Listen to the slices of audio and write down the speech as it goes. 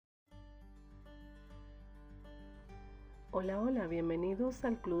Hola, hola, bienvenidos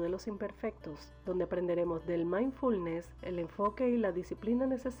al Club de los Imperfectos, donde aprenderemos del Mindfulness, el enfoque y la disciplina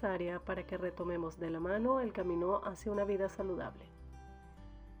necesaria para que retomemos de la mano el camino hacia una vida saludable.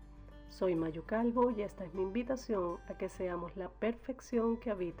 Soy Mayu Calvo y esta es mi invitación a que seamos la perfección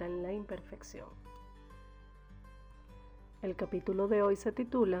que habita en la imperfección. El capítulo de hoy se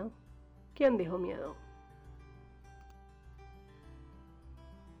titula ¿Quien dijo miedo?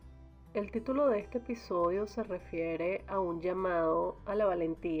 El título de este episodio se refiere a un llamado a la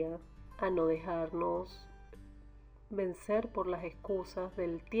valentía, a no dejarnos vencer por las excusas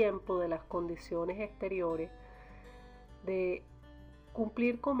del tiempo, de las condiciones exteriores, de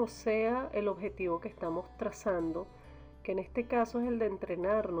cumplir como sea el objetivo que estamos trazando, que en este caso es el de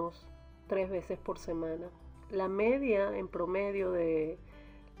entrenarnos 3 veces por semana. La media en promedio de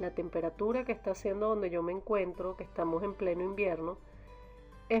la temperatura que está haciendo donde yo me encuentro, que estamos en pleno invierno,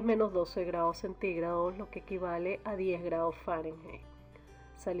 es menos 12 grados centígrados, lo que equivale a 10 grados Fahrenheit.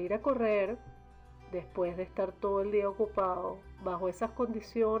 Salir a correr después de estar todo el día ocupado bajo esas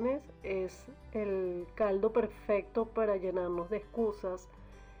condiciones es el caldo perfecto para llenarnos de excusas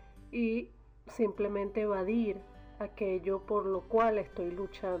y simplemente evadir aquello por lo cual estoy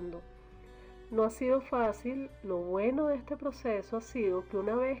luchando. No ha sido fácil. Lo bueno de este proceso ha sido que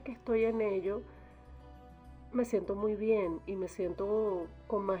una vez que estoy en ello, me siento muy bien y me siento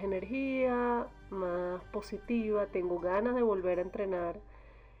con más energía, más positiva, tengo ganas de volver a entrenar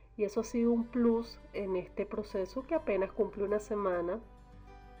y eso ha sido un plus en este proceso que apenas cumple una semana,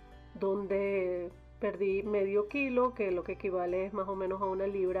 donde perdí medio kilo, que lo que equivale es más o menos a 1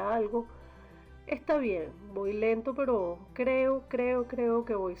 libra algo. Está bien, voy lento, pero creo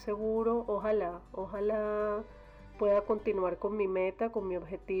que voy seguro. Ojalá pueda continuar con mi meta, con mi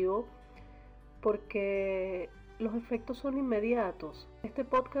objetivo, porque los efectos son inmediatos. Este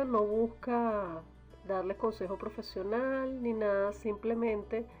podcast no busca darles consejo profesional ni nada,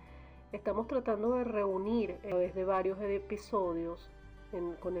 simplemente estamos tratando de reunir a través de varios episodios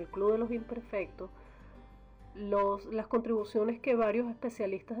con el Club de los Imperfectos las contribuciones que varios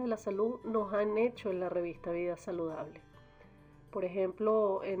especialistas de la salud nos han hecho en la revista Vida, Saludable. Por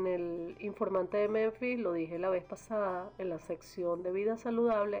ejemplo, en el informante de Memphis, lo dije la vez pasada, en la sección de Vida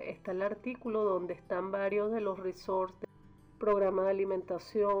Saludable está el artículo donde están varios de los resources, programa de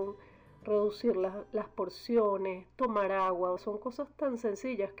alimentación, reducir las porciones, tomar agua. Son cosas tan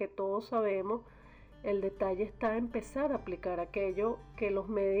sencillas que todos sabemos. El detalle está en empezar a aplicar aquello que los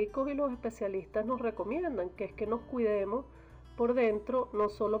médicos y los especialistas nos recomiendan, que es que nos cuidemos por dentro, no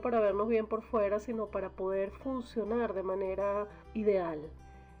solo para vernos bien por fuera, sino para poder funcionar de manera ideal.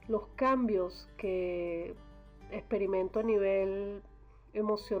 Los cambios que experimento a nivel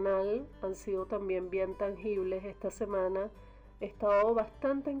emocional han sido también bien tangibles. Esta semana he estado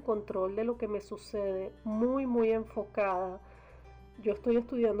bastante en control de lo que me sucede, muy enfocada. Yo estoy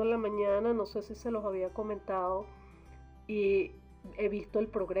estudiando en la mañana, no sé si se los había comentado, y he visto el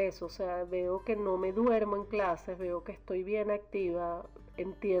progreso, o sea, veo que no me duermo en clases, veo que estoy bien activa,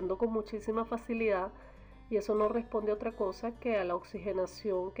 entiendo con muchísima facilidad y eso no responde a otra cosa que a la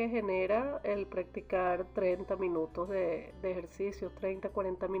oxigenación que genera el practicar 30 minutos de ejercicio,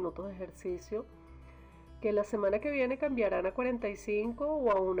 30-40 minutos de ejercicio, que la semana que viene cambiarán a 45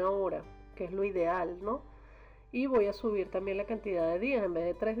 o a 1 hora, que es lo ideal, ¿no? Y voy a subir también la cantidad de días. En vez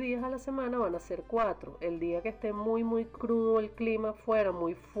de 3 días a la semana van a ser 4. El día que esté muy crudo el clima fuera,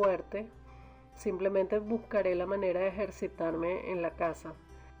 muy fuerte, simplemente buscaré la manera de ejercitarme en la casa.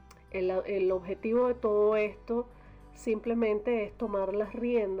 El objetivo de todo esto simplemente es tomar las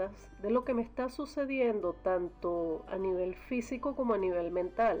riendas de lo que me está sucediendo tanto a nivel físico como a nivel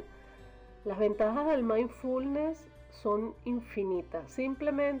mental. Las ventajas del Mindfulness son infinitas.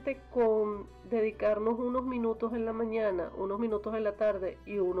 Simplemente con dedicarnos unos minutos en la mañana, unos minutos en la tarde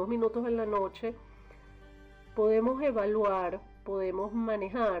y unos minutos en la noche, podemos evaluar, podemos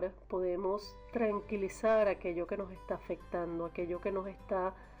manejar, podemos tranquilizar aquello que nos está afectando, aquello que nos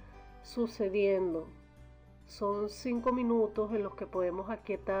está sucediendo. Son 5 minutos en los que podemos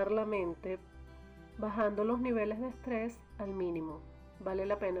aquietar la mente, bajando los niveles de estrés al mínimo. Vale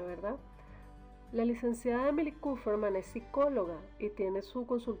la pena, ¿verdad? La licenciada Kupferman es psicóloga y tiene su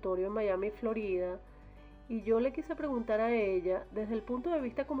consultorio en Miami, Florida, y yo le quise preguntar a ella, desde el punto de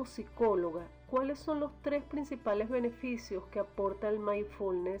vista como psicóloga, ¿cuáles son los 3 principales beneficios que aporta el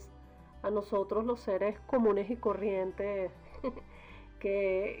Mindfulness a nosotros los seres comunes y corrientes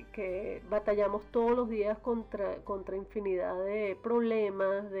que batallamos todos los días contra infinidad de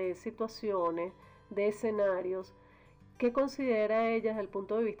problemas, de situaciones, de escenarios? ¿Qué considera ella desde el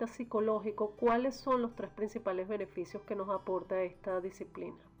punto de vista psicológico? ¿Cuáles son los 3 principales beneficios que nos aporta esta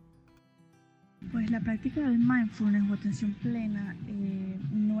disciplina? Pues la práctica del mindfulness o atención plena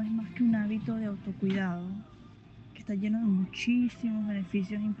no es más que un hábito de autocuidado que está lleno de muchísimos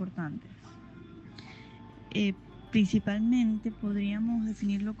beneficios importantes. Principalmente podríamos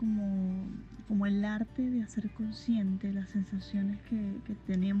definirlo como el arte de hacer consciente las sensaciones que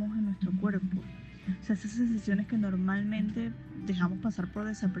tenemos en nuestro cuerpo. O sea, esas sensaciones que normalmente dejamos pasar por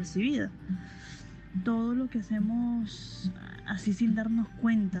desapercibidas. Todo lo que hacemos así sin darnos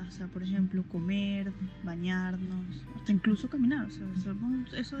cuenta, o sea, por ejemplo, comer, bañarnos, hasta incluso caminar, o sea,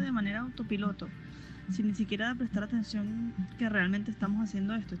 hacemos eso de manera autopiloto, sin ni siquiera prestar atención que realmente estamos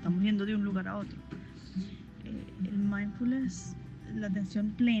haciendo esto, estamos yendo de un lugar a otro. El mindfulness, la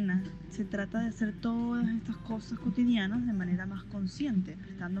atención plena, se trata de hacer todas estas cosas cotidianas de manera más consciente,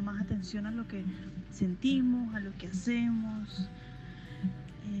 prestando más atención a lo que sentimos, a lo que hacemos.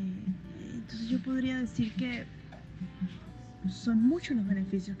 Entonces yo podría decir que son muchos los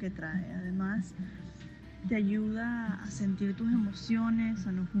beneficios que trae. Además, te ayuda a sentir tus emociones,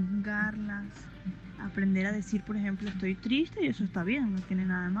 a no juzgarlas, a aprender a decir, por ejemplo, estoy triste y eso está bien, no tiene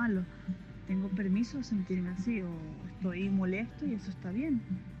nada de malo. Tengo permiso de sentirme así, o estoy molesto y eso está bien,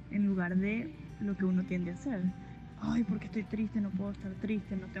 en lugar de lo que uno tiende a hacer. Ay, porque estoy triste, no puedo estar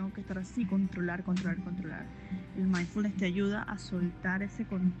triste, no tengo que estar así, controlar. El mindfulness te ayuda a soltar ese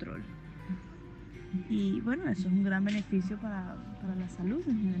control. Y bueno, eso es un gran beneficio para la salud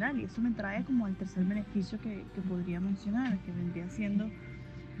en general, y eso me trae como al tercer beneficio que podría mencionar, que vendría siendo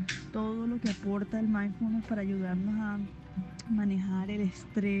todo lo que aporta el mindfulness para ayudarnos a manejar el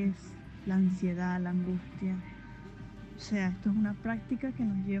estrés, la ansiedad, la angustia. O sea, esto es una práctica que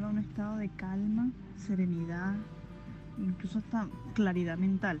nos lleva a un estado de calma, serenidad, incluso hasta claridad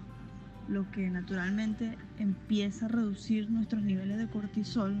mental, lo que naturalmente empieza a reducir nuestros niveles de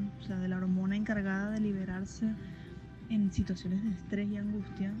cortisol, o sea, de la hormona encargada de liberarse en situaciones de estrés y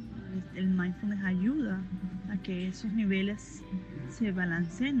angustia. El mindfulness ayuda a que esos niveles se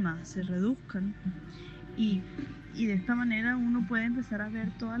balanceen más, se reduzcan, y de esta manera uno puede empezar a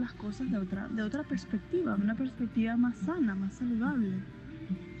ver todas las cosas de otra perspectiva, una perspectiva más sana, más saludable.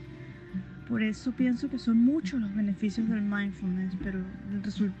 Por eso pienso que son muchos los beneficios del mindfulness, pero el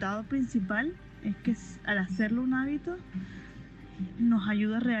resultado principal es que al hacerlo un hábito nos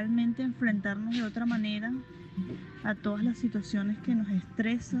ayuda realmente a enfrentarnos de otra manera a todas las situaciones que nos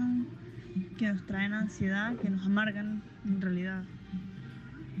estresan, que nos traen ansiedad, que nos amargan en realidad.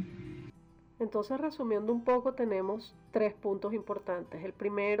 Entonces, resumiendo un poco, tenemos 3 puntos importantes. El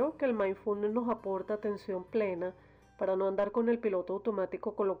primero, que el mindfulness nos aporta atención plena para no andar con el piloto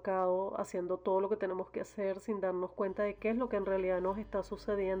automático colocado, haciendo todo lo que tenemos que hacer sin darnos cuenta de qué es lo que en realidad nos está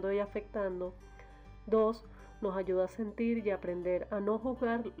sucediendo y afectando. 2, nos ayuda a sentir y aprender a no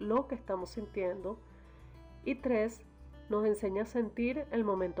juzgar lo que estamos sintiendo. Y 3, nos enseña a sentir el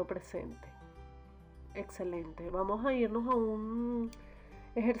momento presente. Excelente. Vamos a irnos a un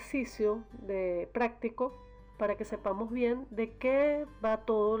ejercicio de práctico para que sepamos bien de qué va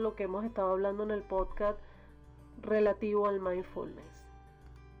todo lo que hemos estado hablando en el podcast relativo al mindfulness.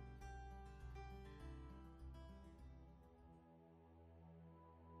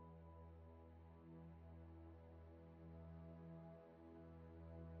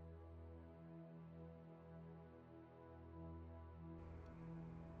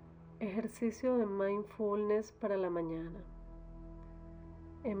 Ejercicio de mindfulness para la mañana.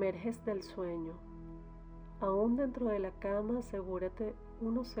 Emerges del sueño. Aún dentro de la cama, asegúrate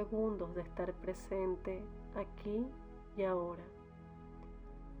unos segundos de estar presente aquí y ahora.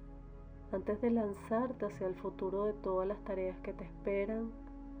 Antes de lanzarte hacia el futuro de todas las tareas que te esperan,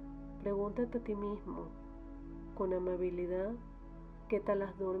 pregúntate a ti mismo, con amabilidad, qué tal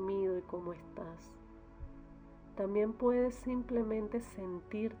has dormido y cómo estás. También puedes simplemente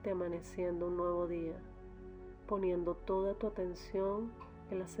sentirte amaneciendo un nuevo día, poniendo toda tu atención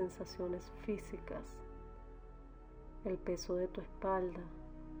en las sensaciones físicas, el peso de tu espalda,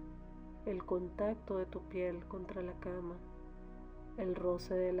 el contacto de tu piel contra la cama, el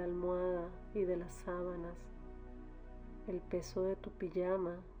roce de la almohada y de las sábanas, el peso de tu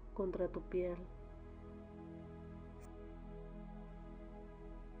pijama contra tu piel.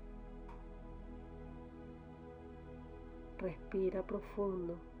 Respira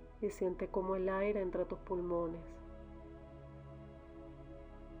profundo y siente cómo el aire entra a tus pulmones.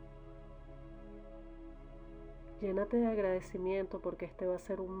 Llénate de agradecimiento porque este va a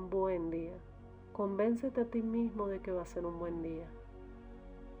ser un buen día. Convéncete a ti mismo de que va a ser un buen día.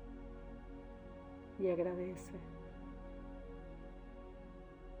 Y agradece.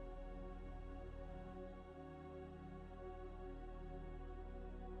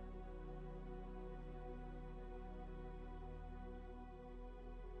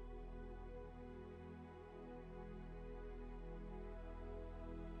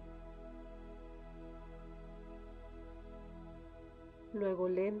 Luego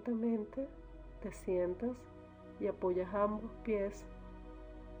lentamente te sientas y apoyas ambos pies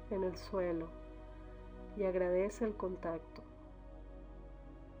en el suelo y agradece el contacto.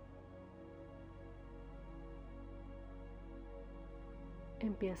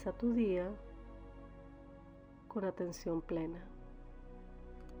 Empieza tu día con atención plena.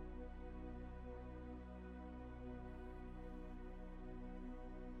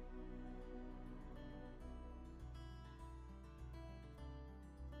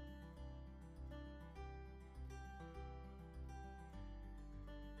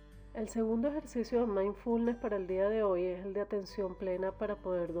 El segundo ejercicio de Mindfulness para el día de hoy es el de atención plena para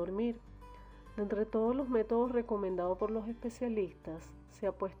poder dormir. De entre todos los métodos recomendados por los especialistas, se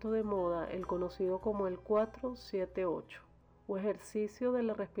ha puesto de moda el conocido como el 4-7-8 o ejercicio de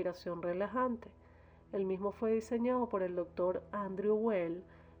la respiración relajante. El mismo fue diseñado por el Dr. Andrew Weil,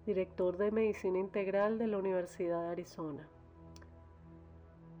 director de Medicina Integral de la Universidad de Arizona.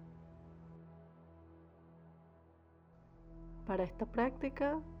 Para esta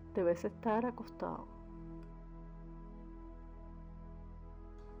práctica debes estar acostado.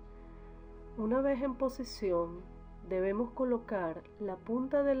 Una vez en posición, debemos colocar la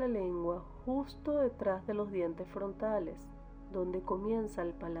punta de la lengua justo detrás de los dientes frontales, donde comienza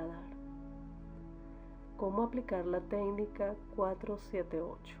el paladar. ¿Cómo aplicar la técnica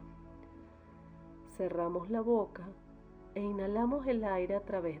 4-7-8? Cerramos la boca e inhalamos el aire a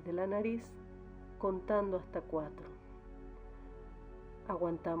través de la nariz, contando hasta 4.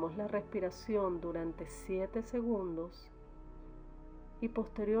 Aguantamos la respiración durante 7 segundos y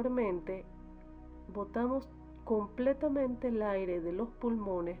posteriormente botamos completamente el aire de los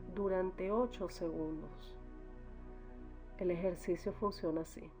pulmones durante 8 segundos. El ejercicio funciona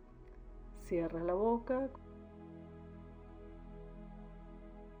así. Cierra la boca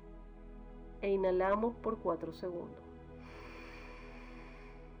e inhalamos por 4 segundos.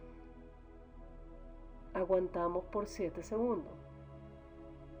 Aguantamos por 7 segundos.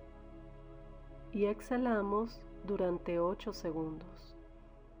 Y exhalamos durante 8 segundos.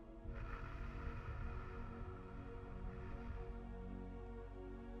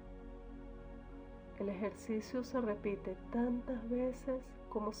 El ejercicio se repite tantas veces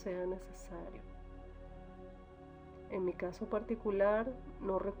como sea necesario. En mi caso particular,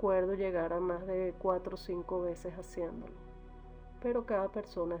 no recuerdo llegar a más de 4 o 5 veces haciéndolo, pero cada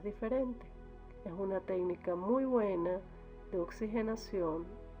persona es diferente. Es una técnica muy buena de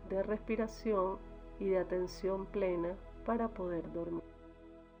oxigenación, de respiración y de atención plena para poder dormir.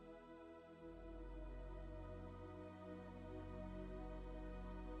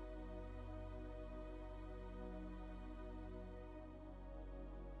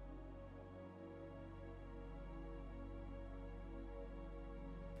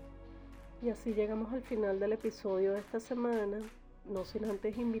 Y así llegamos al final del episodio de esta semana, no sin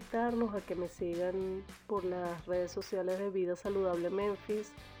antes invitarlos a que me sigan por las redes sociales de Vida, Saludable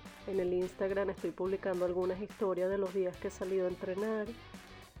Memphis. En el Instagram estoy publicando algunas historias de los días que he salido a entrenar.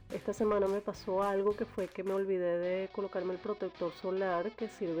 Esta semana me pasó algo que fue que me olvidé de colocarme el protector solar que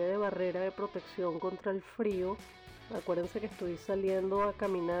sirve de barrera de protección contra el frío. Acuérdense que estoy saliendo a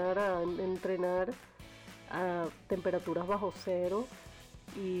caminar, a entrenar a temperaturas bajo cero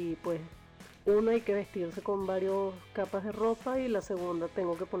y pues una hay que vestirse con varias capas de ropa y la segunda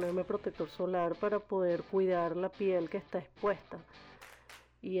tengo que ponerme protector solar para poder cuidar la piel que está expuesta.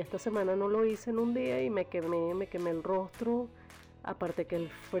 Y esta semana no lo hice en un día y me quemé el rostro. Aparte que el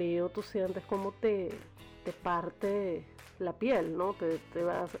frío tú sientes como te parte la piel, ¿no? Te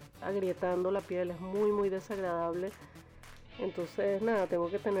va agrietando la piel, es muy muy desagradable. Entonces nada, tengo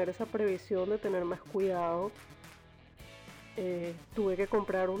que tener esa previsión de tener más cuidado. Tuve que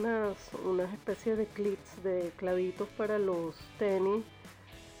comprar unas especies de clips, de clavitos para los tenis,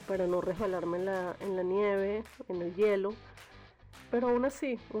 para no resbalarme en la nieve, en el hielo. Pero aún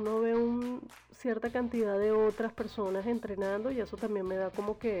así, uno ve cierta cantidad de otras personas entrenando y eso también me da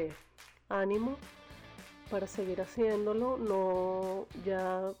como que ánimo para seguir haciéndolo. No,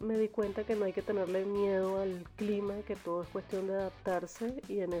 ya me di cuenta que no hay que tenerle miedo al clima, que todo es cuestión de adaptarse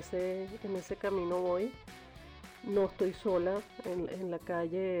y en ese camino voy. No estoy sola en la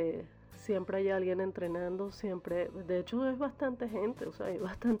calle, siempre hay alguien entrenando, siempre, de hecho es bastante gente, o sea, hay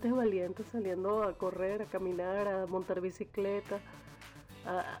bastantes valientes saliendo a correr, a caminar, a montar bicicleta,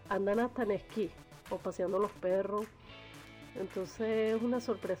 andan hasta en esquí o paseando los perros. Entonces es una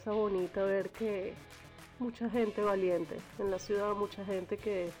sorpresa bonita ver que mucha gente valiente en la ciudad, mucha gente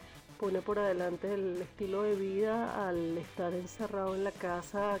que pone por adelante el estilo de vida al estar encerrado en la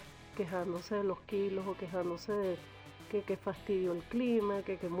casa quejándose de los kilos o quejándose de que fastidio el clima,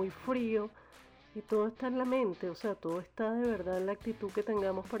 que es muy frío. Y todo está en la mente, o sea, todo está de verdad en la actitud que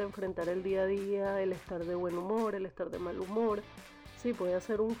tengamos para enfrentar el día a día, el estar de buen humor, el estar de mal humor. Sí, puede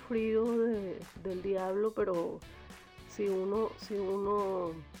hacer un frío del diablo, pero si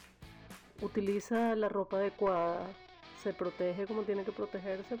uno utiliza la ropa adecuada, se protege como tiene que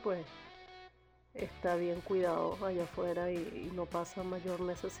protegerse, pues está bien cuidado allá afuera y no pasa mayor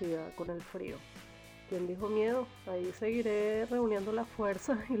necesidad con el frío. Quien dijo miedo, ahí seguiré reuniendo las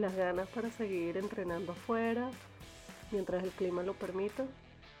fuerzas y las ganas para seguir entrenando afuera, mientras el clima lo permita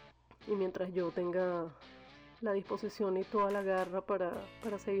y mientras yo tenga la disposición y toda la garra para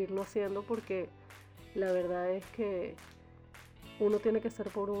seguirlo haciendo, porque la verdad es que uno tiene que hacer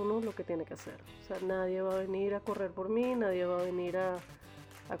por uno lo que tiene que hacer. O sea, nadie va a venir a correr por mí, nadie va a venir a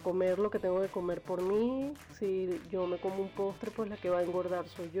comer lo que tengo que comer por mí. Si yo me como un postre, pues la que va a engordar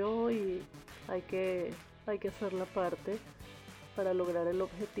soy yo, y hay que hacer la parte para lograr el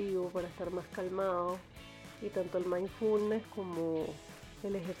objetivo, para estar más calmado. Y tanto el mindfulness como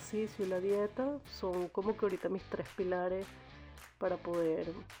el ejercicio y la dieta son como que ahorita mis 3 pilares para poder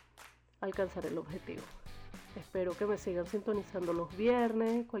alcanzar el objetivo. Espero que me sigan sintonizando los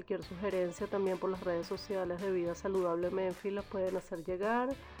viernes. Cualquier sugerencia también por las redes sociales de Vida Saludable Memphis las pueden hacer llegar.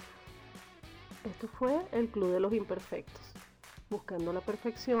 Esto fue el Club de los Imperfectos, buscando la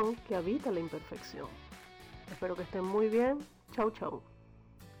perfección que habita la imperfección. Espero que estén muy bien. Chau, chau.